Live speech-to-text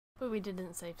But we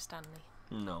didn't save Stanley.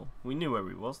 No, we knew where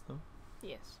he was though.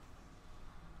 Yes.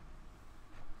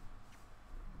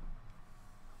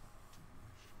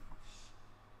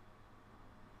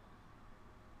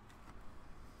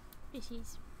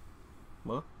 Fishies.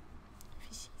 What?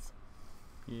 Fishies.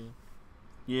 Yeah.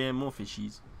 Yeah, more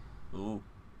fishies. Oh.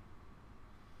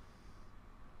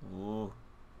 Oh.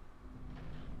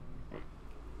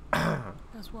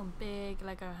 That's one big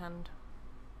Lego hand.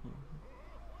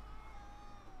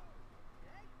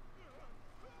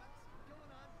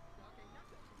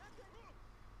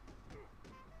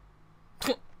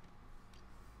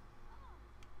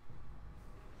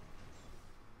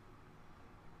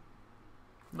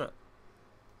 Look.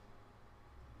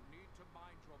 You need to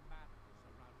mind your manners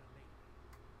around a lady.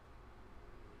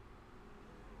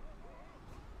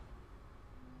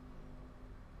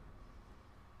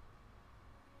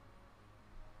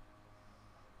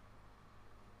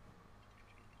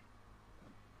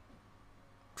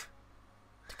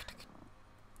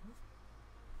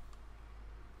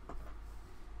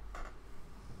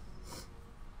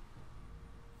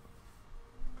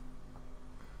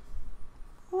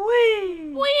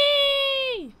 Whee!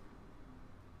 Whee!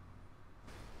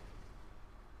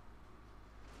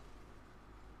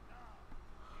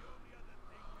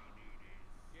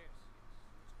 Yes,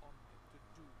 it's on my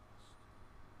to-do list.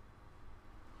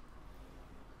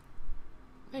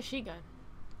 Where's she going?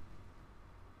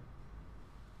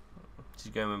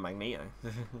 She's going with Magneto. I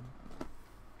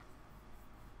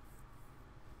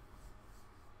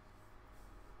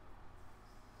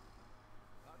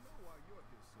know why you're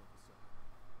here, Silver Sun,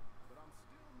 but I'm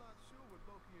still not sure what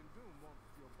Loki and Doom want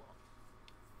with your boss.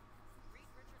 Reed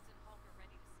Richards and Hulk are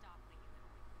ready to stop Lady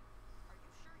Liberty. Are you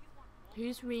sure you want more?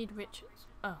 Who's Reed Richards?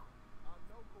 Oh. I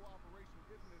know cooperation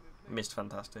isn't in his name, Missed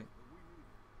Fantastic. but we need it.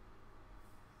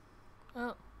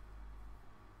 Oh.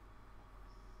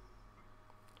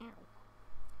 Ow.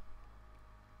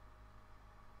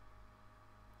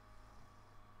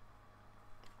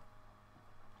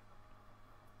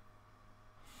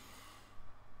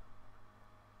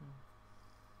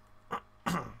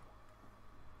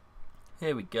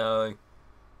 Here we go.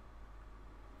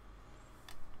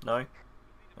 No?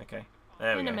 Okay.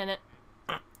 There we In go. a minute.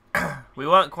 We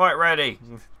weren't quite ready.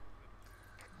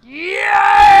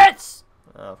 Yes!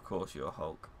 Of course you're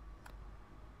Hulk.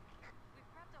 We've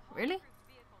prepped a Hulk Really? approved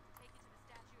vehicle to take you to the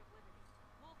Statue of Liberty.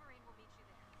 Wolverine will meet you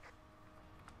there.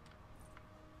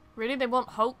 Really? They want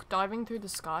Hulk diving through the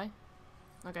sky?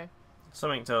 Okay.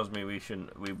 Something tells me we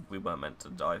shouldn't. We weren't meant to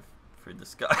dive through the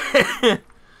sky.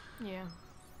 Yeah.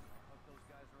 Hope those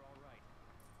guys are all right.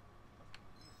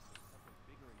 Something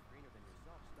bigger and greener than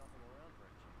yourself stomping around for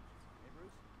a change. Hey,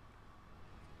 Bruce?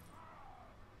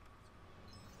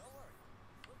 Don't worry.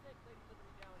 We'll take Lady Liberty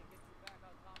down and get you back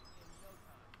on top in no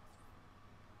time.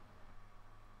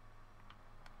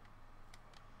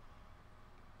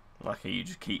 Lucky you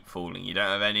just keep falling. You don't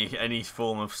have any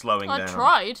form of slowing I down.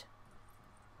 tried.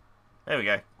 There we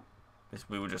go.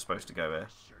 We were just supposed to go there.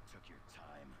 Sure took your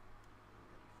time.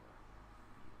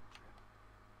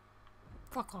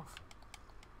 Fuck off.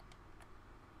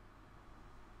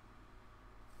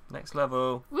 Next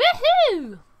level.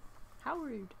 Woohoo! How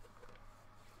rude.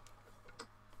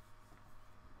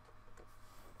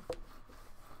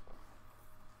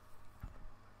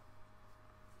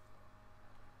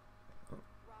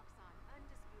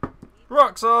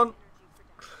 Rocks on.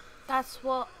 That's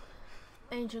what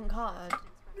Agent Carter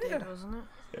did, wasn't it?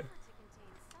 Yeah.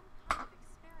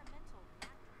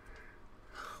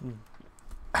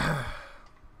 Come,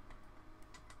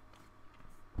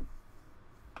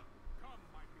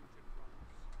 my mutant brothers.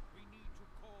 We need to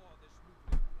core this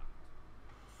nuclear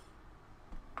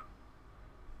plant.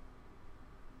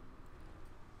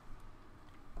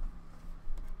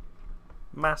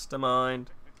 Mastermind.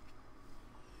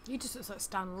 He just looks like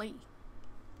Stan Lee.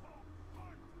 Hulk,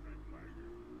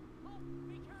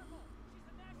 be careful! She's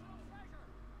a national treasure!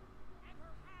 And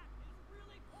her hat is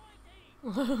really pointy!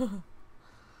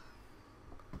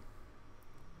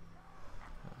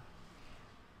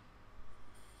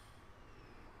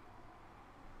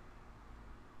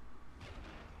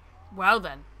 Well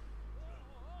then.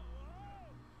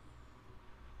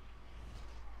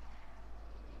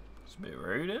 It's a bit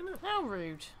rude, isn't it? How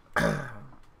rude. Ow.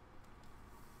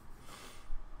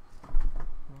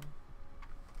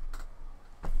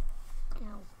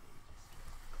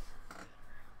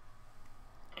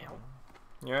 Ow.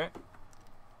 You alright?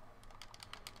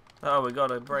 Oh, we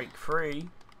gotta break free.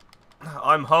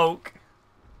 I'm Hulk.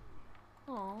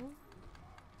 Aww.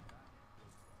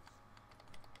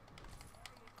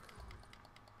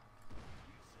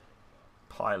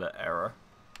 Pilot error.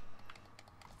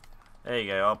 There you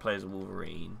go. I'll play as a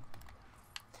Wolverine.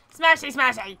 Smashy,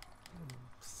 smashy!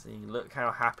 See, look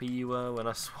how happy you were when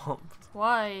I swapped.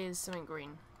 Why is something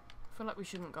green? I feel like we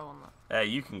shouldn't go on that.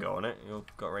 You can go on it. You've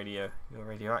got radio. You're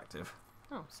radioactive.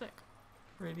 Oh, sick.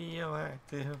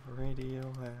 Radioactive,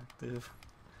 radioactive.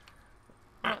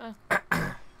 Right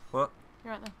there. What?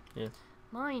 You're right there. Yeah.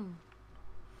 Mine.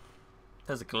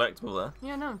 There's a collectible there.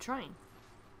 Yeah, no, I'm trying.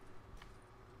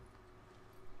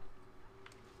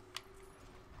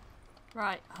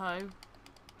 Right, ho.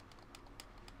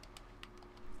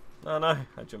 Oh no,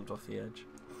 I jumped off the edge.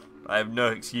 I have no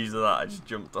excuse of that, I just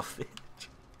jumped off the edge.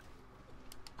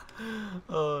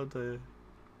 Oh dear.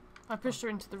 I pushed her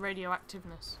into the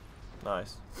radioactiveness.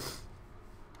 Nice.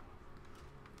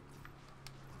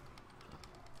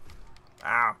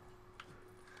 Ow.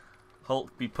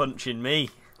 Hulk be punching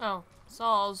me. Oh,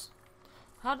 Sars.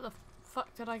 How the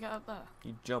fuck did I get up there?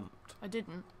 You jumped. I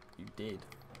didn't. You did.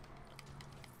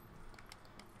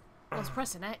 I was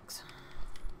pressing X.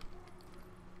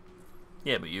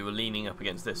 Yeah, but you were leaning up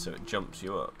against this, so it jumps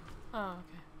you up. Oh,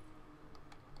 okay.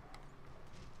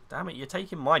 Damn it, you're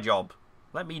taking my job.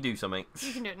 Let me do something.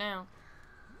 You can do it now.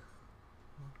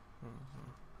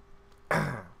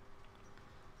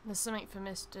 There's something for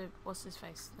Mr. What's his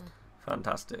face?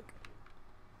 Fantastic.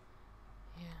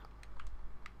 Yeah.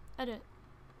 Edit.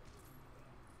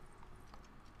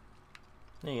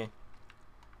 There you go.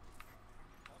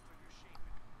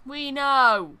 We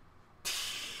know!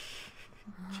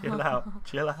 Chill out,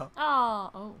 chill out.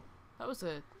 Oh, that was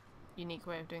a unique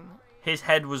way of doing that. His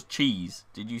head was cheese.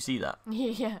 Did you see that?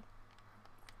 Yeah.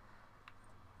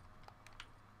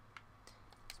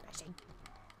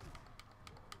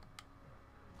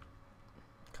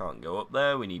 Can't go up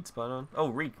there. We need Spider-Man. Oh,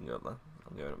 Reed can go up there.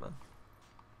 I'm going up there.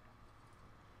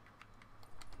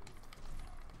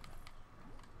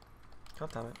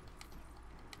 God damn it.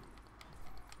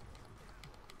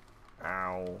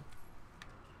 Ow.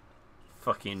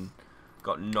 Fucking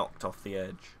got knocked off the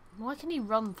edge. Why can he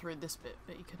run through this bit,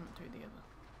 but he couldn't through the other?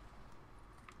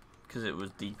 Because it was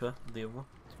deeper, the other one.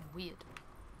 It's weird.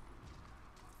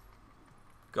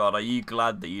 God, are you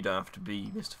glad that you don't have to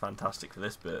be Mr. Fantastic for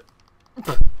this bit?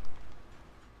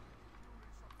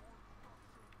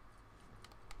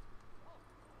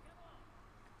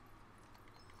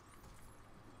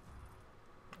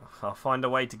 I'll find a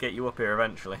way to get you up here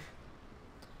eventually.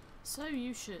 So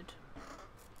you should.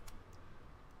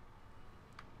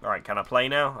 Alright, can I play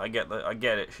now? I get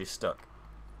it, she's stuck.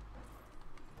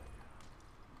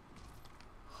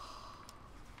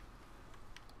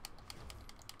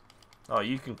 Oh,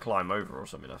 you can climb over or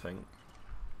something, I think.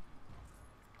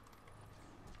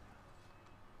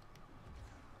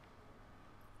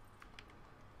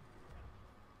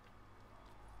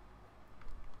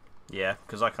 Yeah,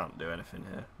 because I can't do anything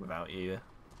here without you.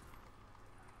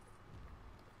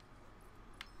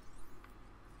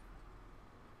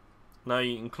 No,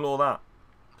 you can claw that.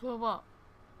 Claw what?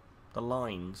 The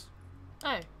lines.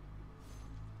 Oh.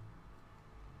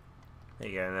 There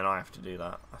you go, and then I have to do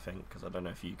that, I think, because I don't know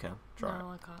if you can. Try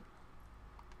No, it. I can't.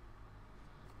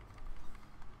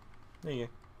 There you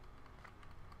go.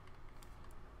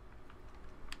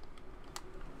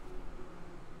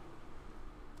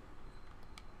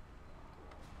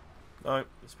 No, you're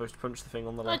supposed to punch the thing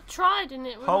on the I left. tried and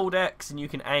it wouldn't. Hold X and you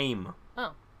can aim.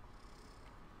 Oh.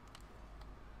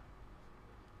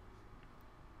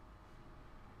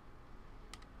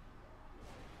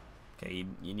 Okay,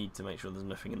 you need to make sure there's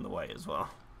nothing in the way as well.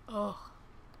 Ugh.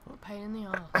 What a pain in the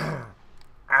arse.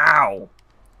 Ow!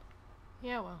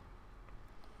 Yeah, well.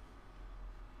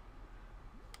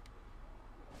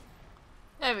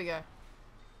 There we go.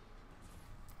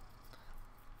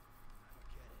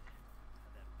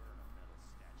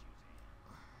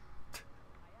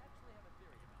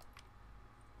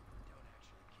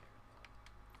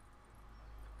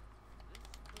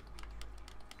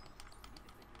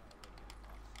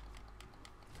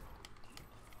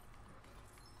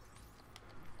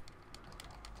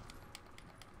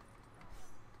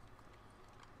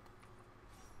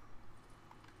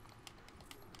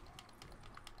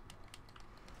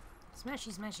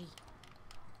 Smashy, smashy.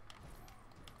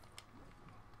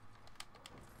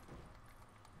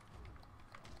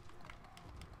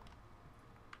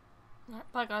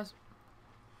 Alright, bye guys.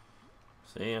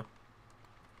 See ya.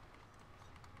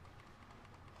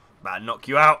 About to knock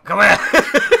you out. Come here.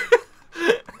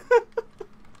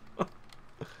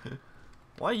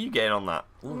 Why are you getting on that?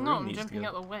 Ooh, No, I'm needs to jumping go.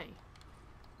 out the way.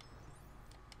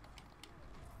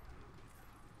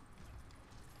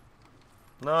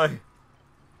 No.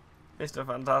 Mr.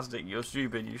 Fantastic, you're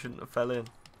stupid. You shouldn't have fell in.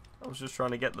 I was just trying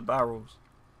to get the barrels.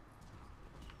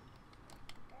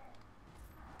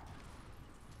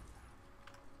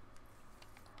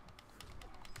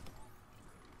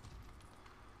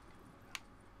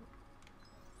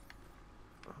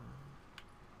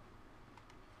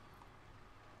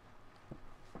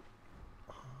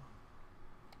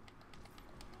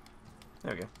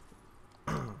 There we go.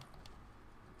 This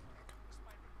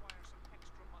might require some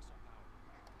extra muscle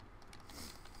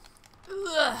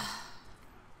power. Ugh.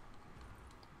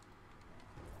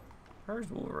 Where's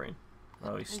Wolverine?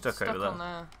 Oh, he's It's stuck over there. on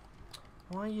there.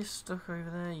 Why are you stuck over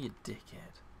there, you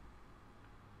dickhead?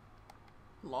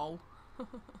 Lol.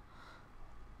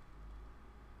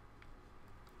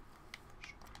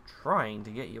 Trying to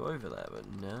get you over there, but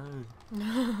no.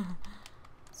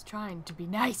 It's trying to be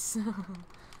nice.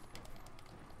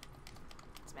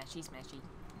 Smashy, smashy.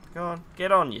 Go on,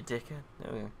 get on, you dickhead.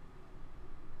 There we go.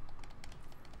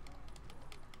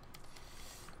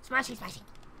 Smashy, smashy.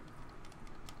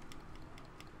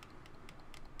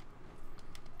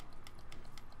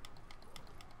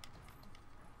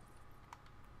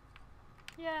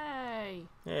 Yay!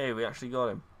 Hey, we actually got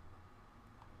him.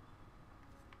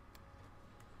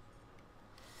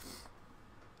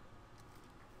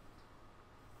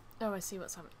 Oh, I see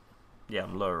what's happening. Yeah,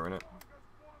 I'm lowering it.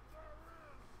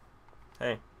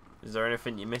 Hey, is there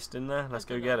anything you missed in there? Let's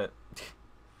go get it.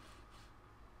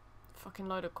 Fucking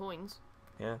load of coins.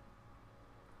 Yeah.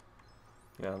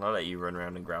 Yeah, I'll let you run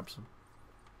around and grab some.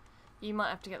 You might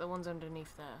have to get the ones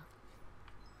underneath there.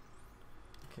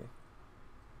 Okay.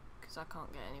 Because I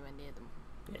can't get anywhere near them.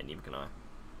 Yeah, neither can I.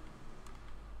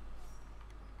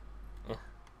 Yeah.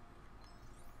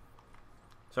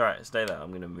 It's alright, stay there.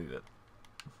 I'm gonna move it.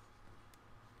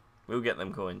 We'll get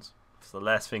them coins. It's the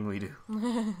last thing we do.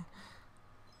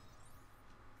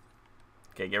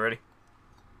 Okay, get ready.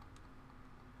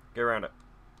 Go around it.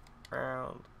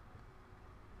 Round.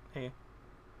 Here.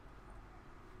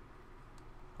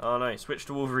 Oh no, switch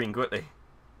to Wolverine quickly.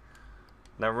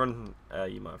 Now run.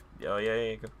 You might have. Oh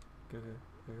yeah, go. Go.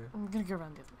 I'm gonna go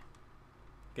around the other way.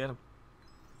 Get him.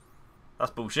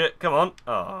 That's bullshit. Come on.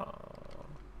 Oh.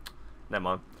 Never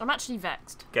mind. I'm actually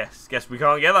vexed. Guess we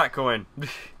can't get that coin.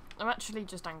 I'm actually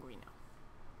just angry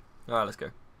now. Alright, let's go.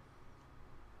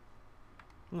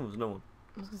 Oh, there's no one.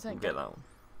 I was gonna say, We'll get that one.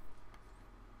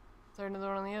 Is there another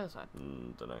one on the other side?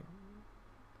 Don't know.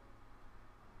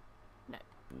 No.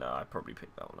 No, I probably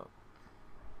picked that one up.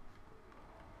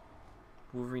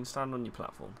 Wolverine, stand on your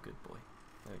platform. Good boy.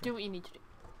 There we Do go. what you need to do.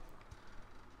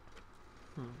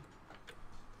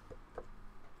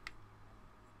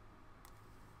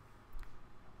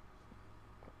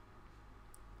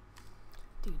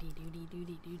 Doody doody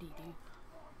doody doody doo.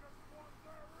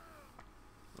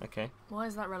 Okay, Why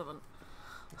is that relevant?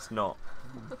 it's not.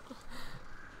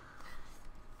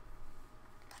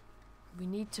 We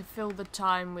need to fill the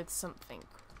time with something.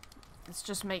 Let's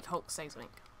just make Hulk say something.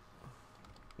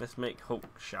 Let's make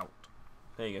Hulk shout.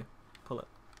 There you go. Pull it.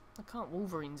 I can't.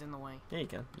 Wolverine's in the way. Yeah, you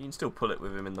can. You can still pull it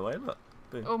with him in the way. Look.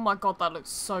 Boom. Oh my god, that looks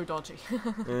so dodgy.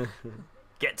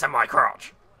 Get to my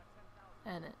crotch.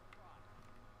 Ain't it?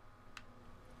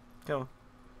 Come on.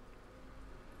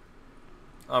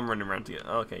 I'm running around to get.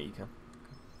 Okay, you can.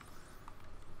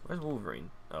 Where's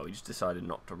Wolverine? Oh, he just decided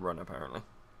not to run, apparently.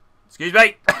 Excuse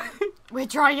me! We're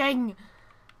trying!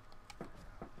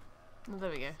 Oh,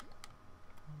 there we go.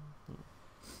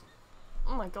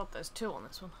 Oh my god, there's two on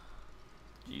this one.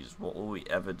 Jesus, what will we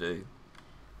ever do?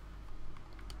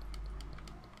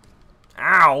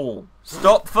 Ow!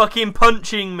 Stop fucking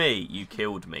punching me! You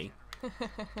killed me.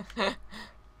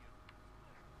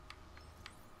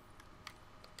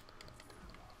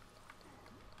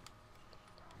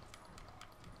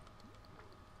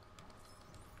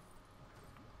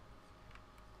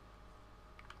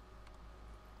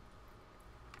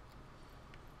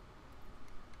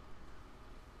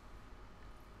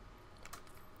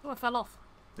 Oh, I fell off.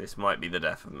 This might be the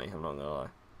death of me, I'm not gonna lie.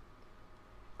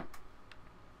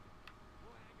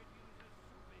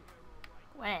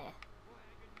 Where?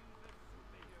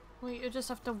 Well, you just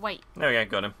have to wait. There we go,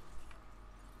 got him.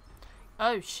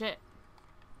 Oh shit.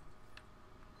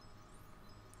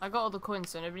 I got all the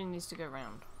coins, so nobody needs to go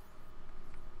round.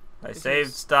 I Because-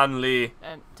 saved Stanley.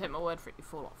 Take my word for it, you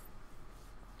fall off.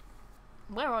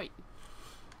 Where are you?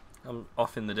 I'm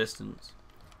off in the distance.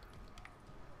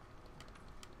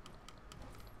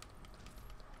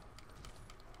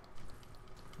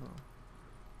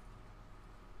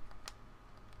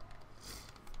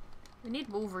 We need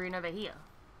Wolverine over here.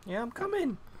 Yeah, I'm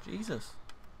coming. Jesus.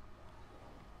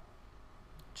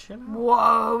 Chill out.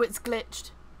 Whoa, it's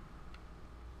glitched.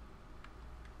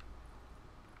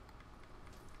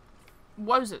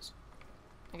 Wowzers.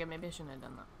 Okay, maybe I shouldn't have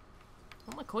done that. I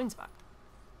want my coins back.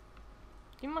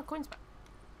 Give me my coins back.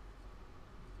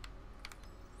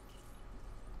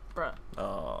 Bruh.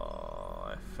 Oh,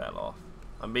 I fell off.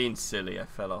 I'm being silly, I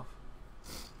fell off.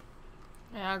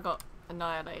 Yeah, I got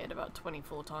annihilated about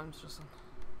 24 times or something.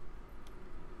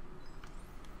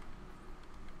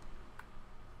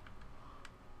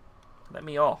 Let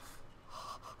me off.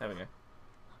 There we go.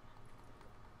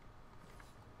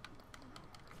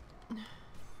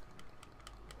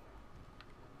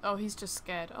 Oh, he's just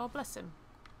scared. Oh, bless him.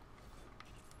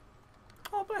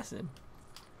 Oh, bless him.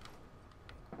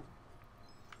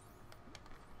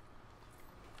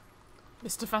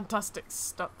 Mr. Fantastic's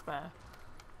stuck there.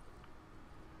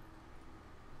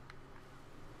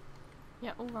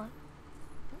 Yeah, alright.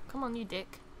 Come on, you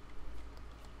dick.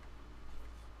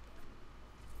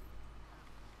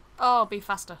 Oh, be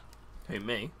faster. Who,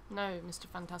 me? No, Mr.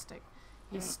 Fantastic.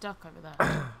 He's stuck over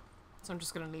there. So I'm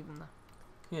just going to leave him there.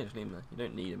 Yeah, just leave him there. You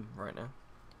don't need him right now.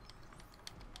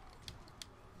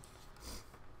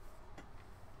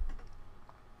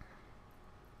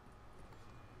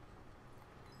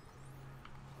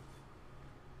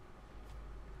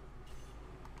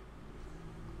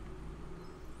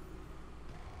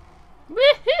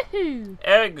 Woohoo!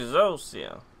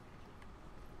 Exosia.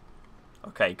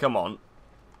 Okay, come on.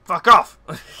 Fuck off!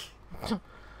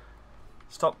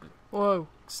 Stop Whoa.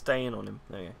 staying on him.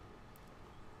 There you go.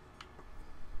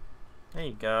 There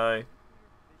you go.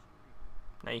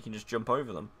 Now you can just jump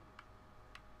over them.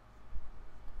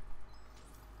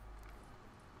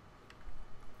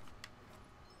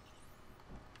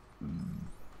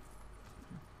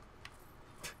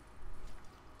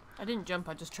 I didn't jump,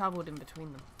 I just travelled in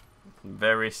between them.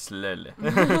 Very slowly.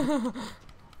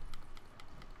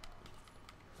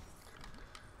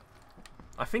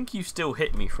 I think you still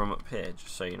hit me from up here,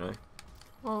 just so you know.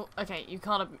 Well, okay, you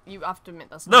can't. You have to admit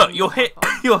that's No, not you're my hit. fault.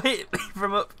 You're hit me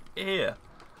from up here.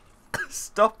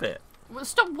 Stop it. Well,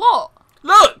 stop what?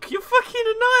 Look, you're fucking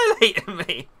annihilating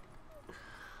me.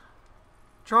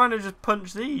 Trying to just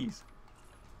punch these.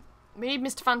 We need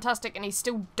Mr. Fantastic, and he's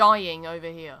still dying over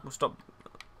here. Well, stop.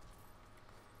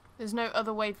 There's no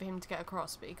other way for him to get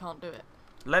across, but he can't do it.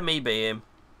 Let me be him.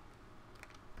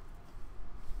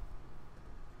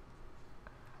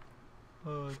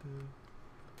 Oh, dude.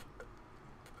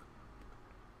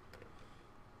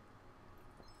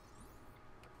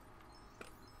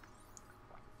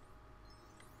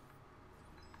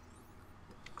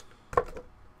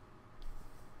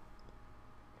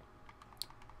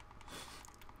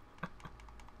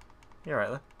 You're right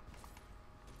there.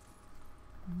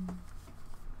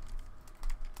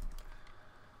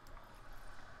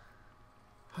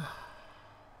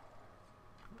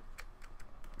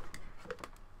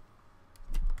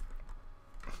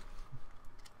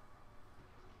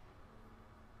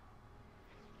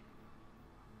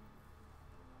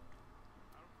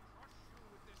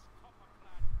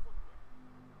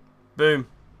 Boom.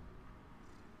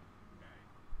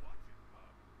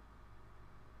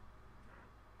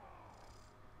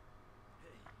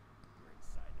 We're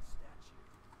inside the statue.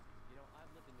 You know,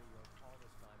 I've lived in New York all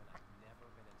this time and I've never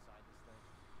been inside this thing.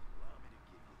 Allow me to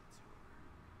give you the tour.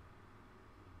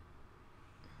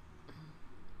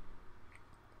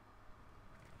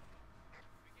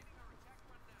 Beginning our attack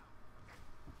run now.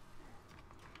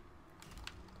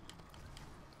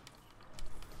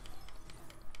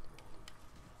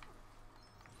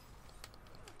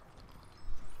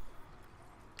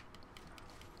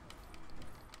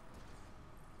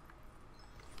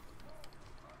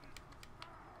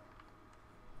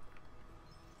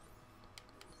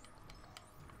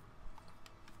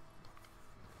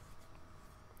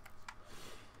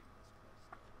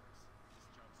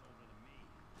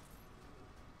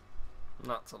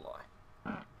 That's a lie.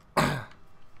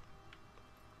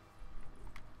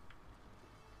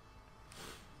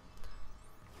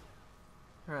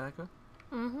 Alright, go.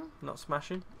 Not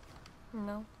smashing?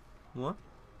 No, What?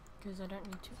 because I don't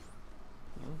need to.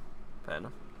 Fair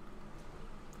enough.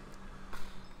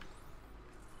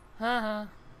 Haha. Such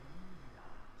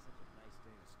a nice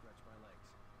day to stretch my legs.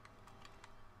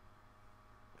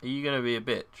 Are you gonna be a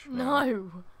bitch? now?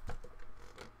 No.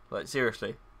 Like,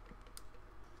 seriously.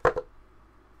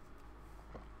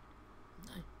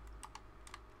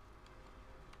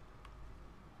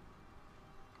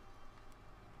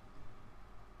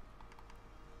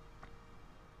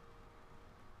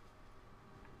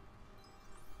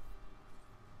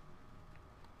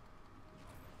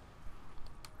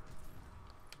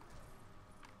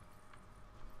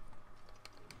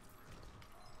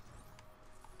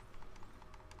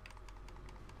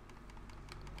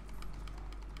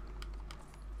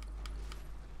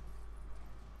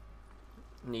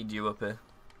 Need you up here.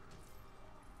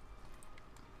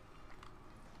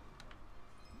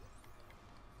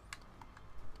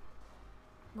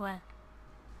 Where?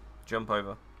 Jump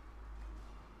over.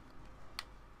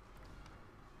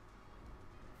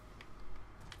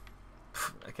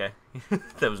 Okay.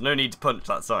 There was no need to punch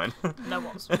that sign. There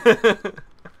was.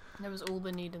 There was all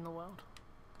the need in the world.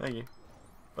 Thank you.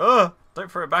 Oh,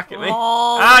 don't throw it back at me.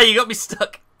 Oh. Ah, you got me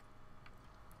stuck.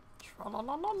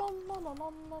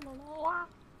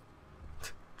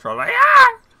 Trolley.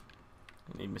 Ah!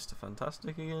 I need Mr.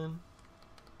 Fantastic again.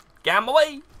 Get out of my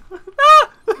way. Ah!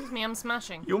 Excuse me, I'm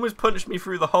smashing. You almost punched me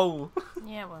through the hole.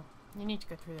 Yeah, well, you need to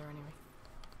go through there anyway.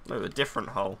 No, a different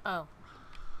hole. Oh.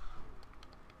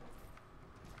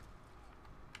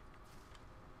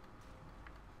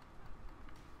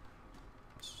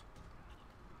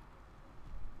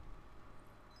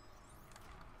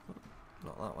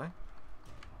 Not that way.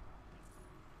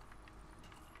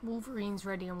 Wolverine's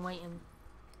ready and waiting.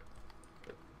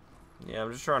 Yeah,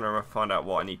 I'm just trying to find out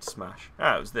what I need to smash.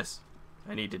 Ah, it was this.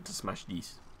 I needed to smash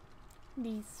these.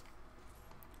 These.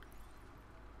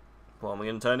 What am I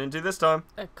going to turn into this time?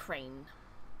 A crane.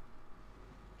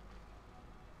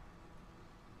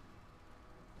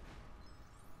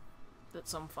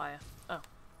 That's on fire. Oh.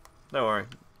 Don't worry.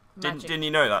 Magic. Didn't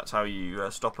you know that's how you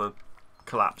stop a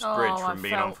collapsed Oh, bridge I from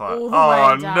being on fell fire? all the Oh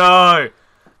way down. no!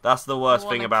 That's the worst I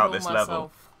thing wanna about kill this level.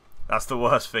 myself. That's the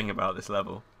worst thing about this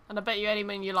level. And I bet you any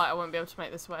minute you like I won't be able to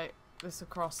make this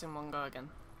across in one go again.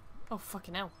 Oh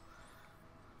fucking hell.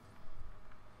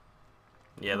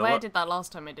 Yeah, The way I did that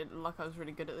last time, I did look like I was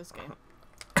really good at this game.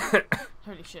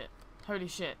 Holy shit. Holy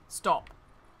shit. Stop.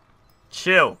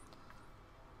 Chill.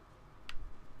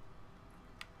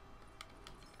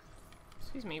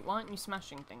 Excuse me, why aren't you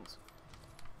smashing things?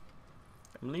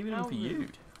 I'm leaving How them for you.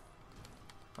 rude.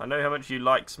 I know how much you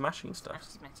like smashing stuff.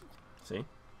 See?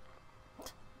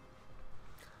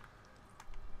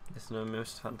 This is the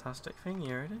most fantastic thing.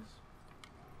 Here it is.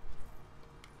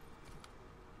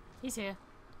 He's here.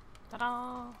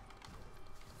 Ta-da!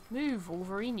 Move,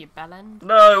 Wolverine, you bellend.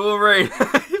 No, Wolverine!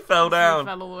 He fell He down.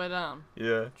 fell all the way down.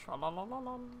 Yeah.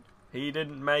 Tra-la-la-la-la. He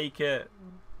didn't make it.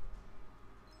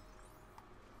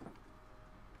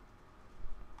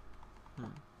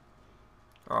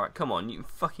 Alright, come on, you can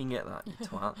fucking get that, you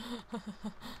twat.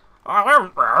 I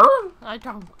don't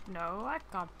know, I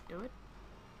can't do it.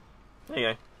 There you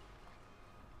go.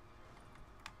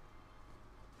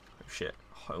 Oh shit,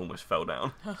 I almost fell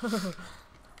down.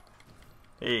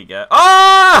 Here you go.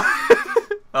 Ah!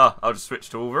 Oh, I'll just switch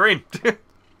to Wolverine.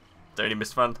 Don't need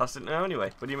Mr. Fantastic now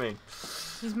anyway. What do you mean?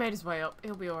 He's made his way up,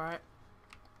 he'll be alright.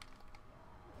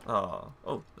 Oh,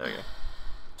 there you go.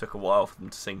 Took a while for them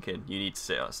to sink in. You need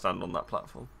to stand on that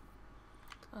platform.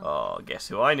 Oh, guess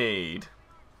who I need?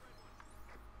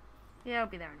 Yeah, I'll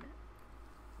be there in a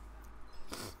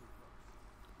minute.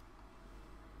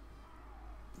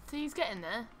 So he's getting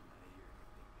there.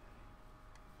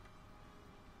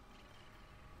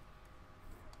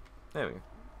 There we go.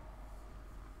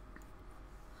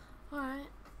 Alright,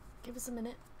 give us a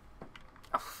minute.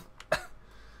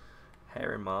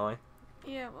 Hair in my eye.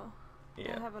 Yeah, well,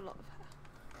 Yeah. I have a lot of hair.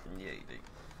 Yeah, you do.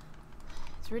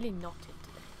 It's really knotted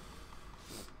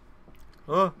today.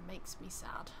 Oh. Makes me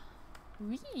sad.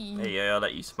 Whee! There you go, I'll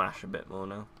let you smash a bit more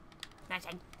now.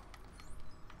 Smashing.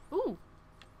 Ooh!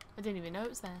 I didn't even know it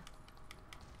was there.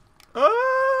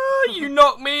 Oh, you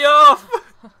knocked me off!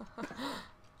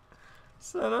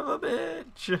 Son of a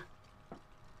bitch.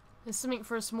 There's something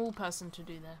for a small person to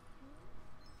do there.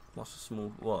 What's a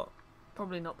small... what?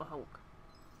 Probably not the Hulk.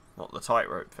 What, the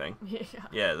tightrope thing? Yeah.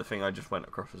 Yeah, the thing I just went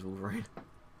across as Wolverine.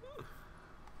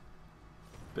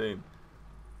 Boom.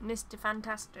 Mr.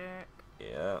 Fantastic.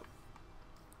 Yeah.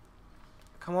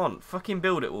 Come on, fucking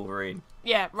build it, Wolverine.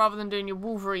 Yeah, rather than doing your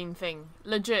Wolverine thing.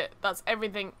 Legit, that's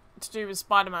everything to do with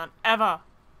Spider-Man. Ever.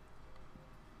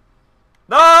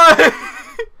 No!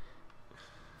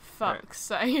 Fuck's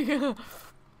sake.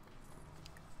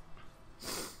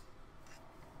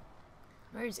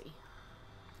 Where is he?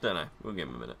 Don't know, we'll give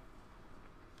him a minute.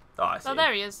 Oh, I see Oh, him.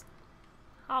 there he is.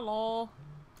 Hello.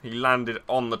 He landed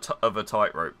on the top of a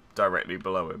tightrope directly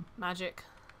below him. Magic.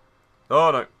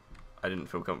 Oh no. I didn't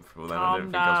feel comfortable then. I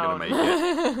didn't think I was going to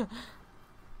make it.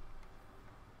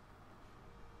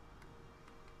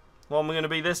 What am I going to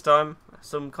be this time?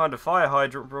 Some kind of fire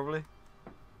hydrant, probably.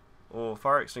 Or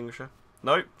fire extinguisher.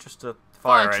 Nope, just a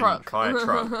fire engine. truck. Fire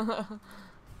truck.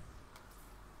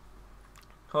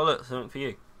 Oh look, something for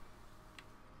you.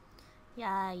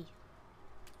 Yay.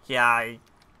 Yay.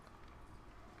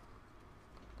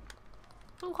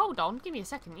 Oh, hold on. Give me a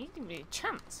second. You give me a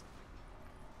chance.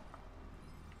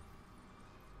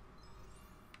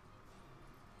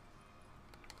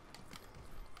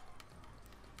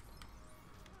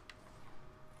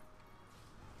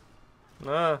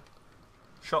 Ah.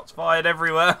 Shots fired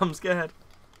everywhere. I'm scared.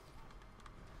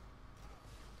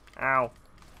 Ow.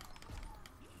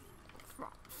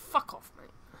 Fuck off, mate.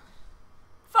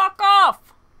 Fuck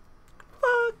off!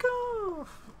 Fuck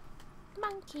off.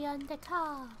 Monkey on the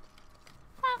car.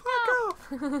 Fuck off!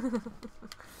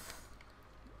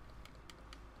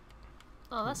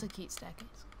 Oh, that's a cute staircase.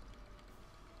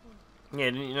 Yeah,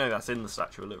 didn't you know that's in the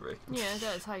Statue of Liberty? Yeah,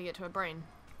 that's how you get to a brain.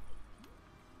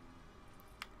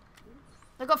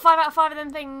 I got 5 out of 5 of them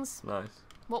things. Nice.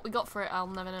 What we got for it, I'll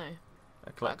never know.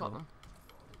 I But I got them.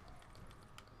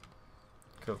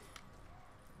 Cool.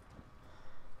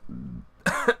 Greetings.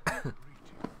 I am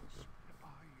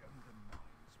the Mind's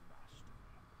Master.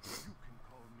 You can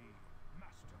call me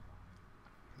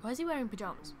Mastermind. Why is he wearing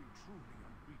pajamas? Truly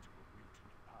unbeatable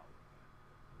mutant power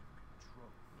to control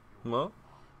your What?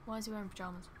 Why is he wearing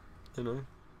pajamas? Don't know.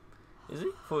 Is he?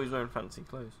 I thought he was wearing fancy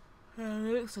clothes. It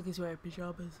looks like he's wearing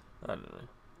pajamas. I don't know.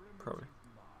 Probably.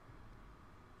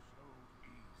 so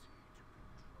easy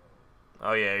to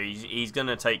control. Oh yeah, he's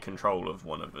gonna take control of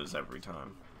one of us every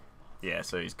time. Yeah,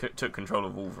 so he's took control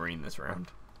of Wolverine this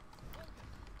round,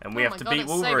 and we Oh have my to God, beat it's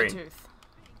Wolverine. Sabretooth.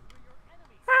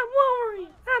 I'm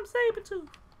Wolverine. I'm Sabretooth.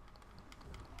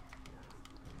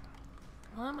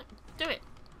 Do it.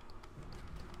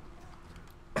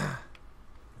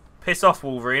 Piss off,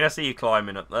 Wolverine. I see you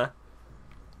climbing up there.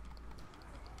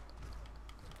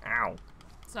 Ow.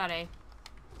 Sorry.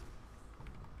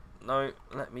 No,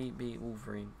 let me be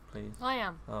Wolverine, please. I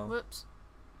am. Oh. Whoops.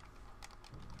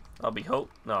 I'll be Hulk.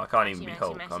 No, I can't even be Messy,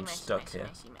 Hulk. messy, I'm messy, stuck messy, here.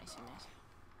 messy, messy, messy.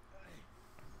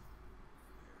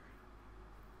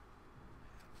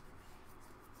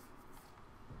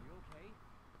 Are you okay?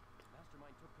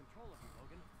 Mastermind took control of you,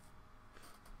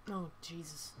 Logan. Oh,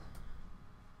 Jesus.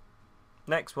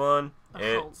 Next one.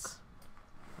 A It's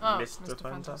Oh, Mr.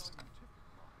 Fantastic.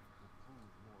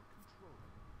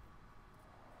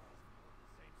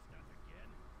 Same stuff again.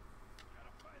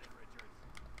 Gotta fight it, Richards.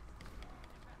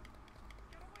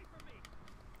 Get away from me.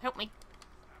 Help me.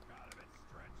 Snap out of it,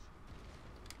 Stretch.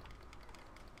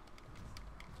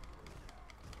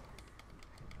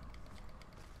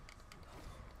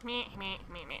 Me, me,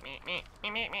 me, me, me, me, me,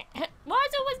 me, me. Why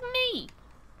is it always me?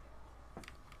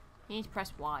 You need to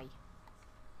press Y.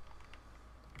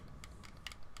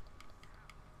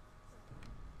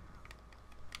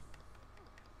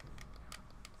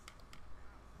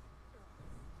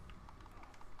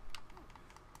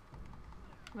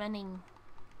 Running.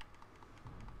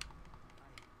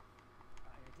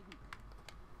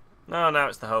 No, now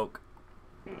it's the Hulk.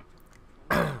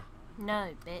 No,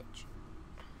 bitch.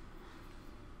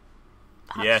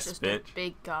 That's Yes, just bitch. a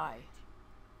big guy.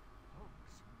 Hulk's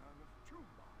man of two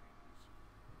minds.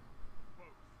 Both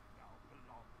now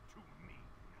belong to me.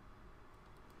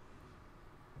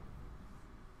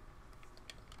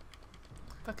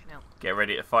 Fucking hell. Get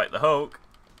ready to fight the Hulk.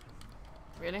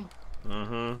 Really?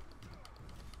 Mm-hmm.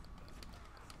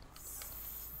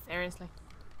 Seriously?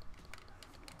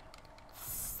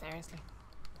 Seriously?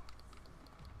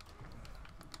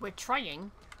 We're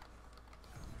trying.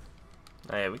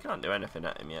 Oh, yeah, we can't do anything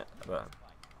at him yet. But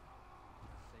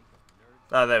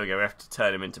oh, there we go. We have to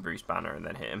turn him into Bruce Banner and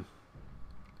then hit him.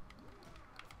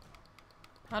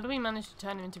 How do we manage to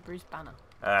turn him into Bruce Banner?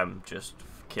 Just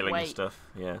killing Wait. stuff.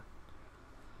 Yeah.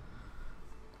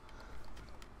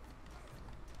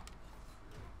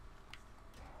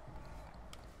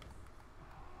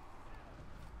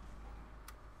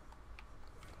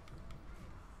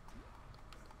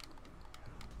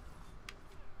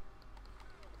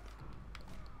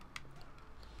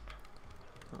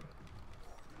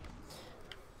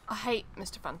 I hate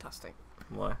Mr. Fantastic.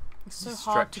 Why? He's so He's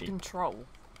hard to stretchy. control.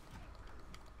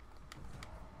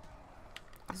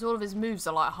 Because all of his moves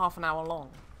are like half an hour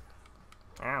long.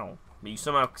 Ow. But you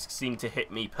somehow seem to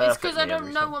hit me It's perfectly. because I don't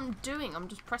every know time. what I'm doing. I'm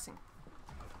just pressing.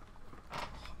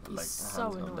 Like, He's the so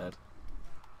hand's gone annoying. dead.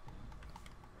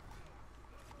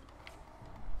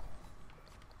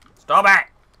 Stop it!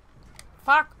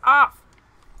 Fuck off!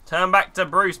 Turn back to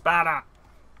Bruce Banner.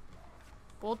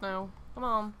 Bored now. Come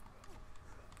on.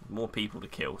 More people to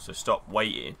kill, so stop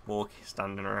waiting,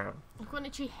 standing around. You've got an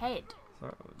itchy head.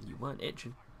 Sorry, you weren't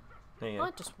itching. There you I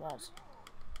go. just was.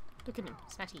 Look at him.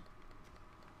 Sweaty.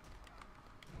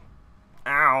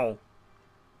 Ow!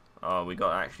 Oh, we got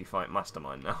to actually fight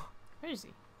Mastermind now. Where is he?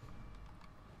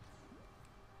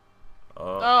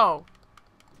 Oh. Oh.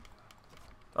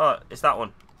 Oh, it's that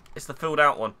one. It's the filled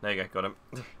out one. There you go, got him.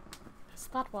 It's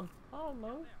that one. Oh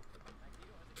no.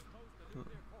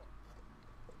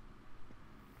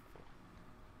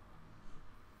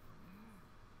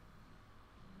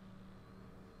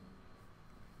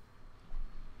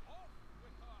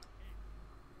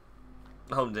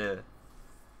 Oh dear.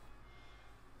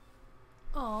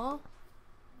 Aw.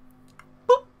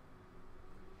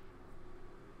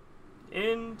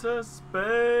 Into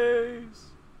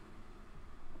space.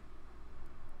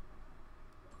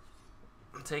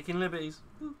 taking liberties.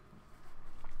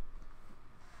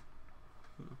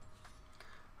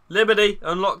 Liberty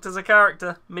unlocked as a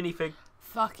character. Minifig.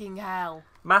 Fucking hell.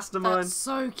 Mastermind. That's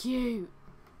so cute.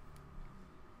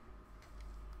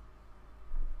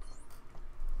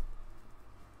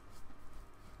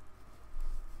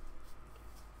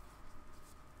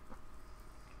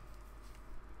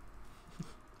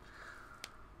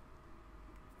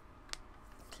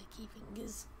 Clicky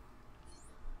fingers.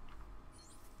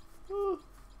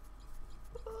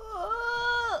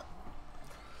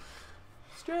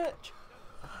 Stretch.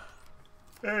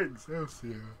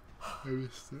 Excelsior. I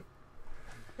missed it.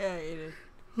 Yeah, it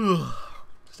is.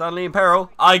 Stanley in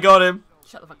peril. I got him.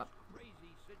 Shut the fuck up.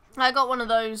 I got one of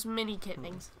those mini kit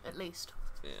things, at least.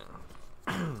 Yeah.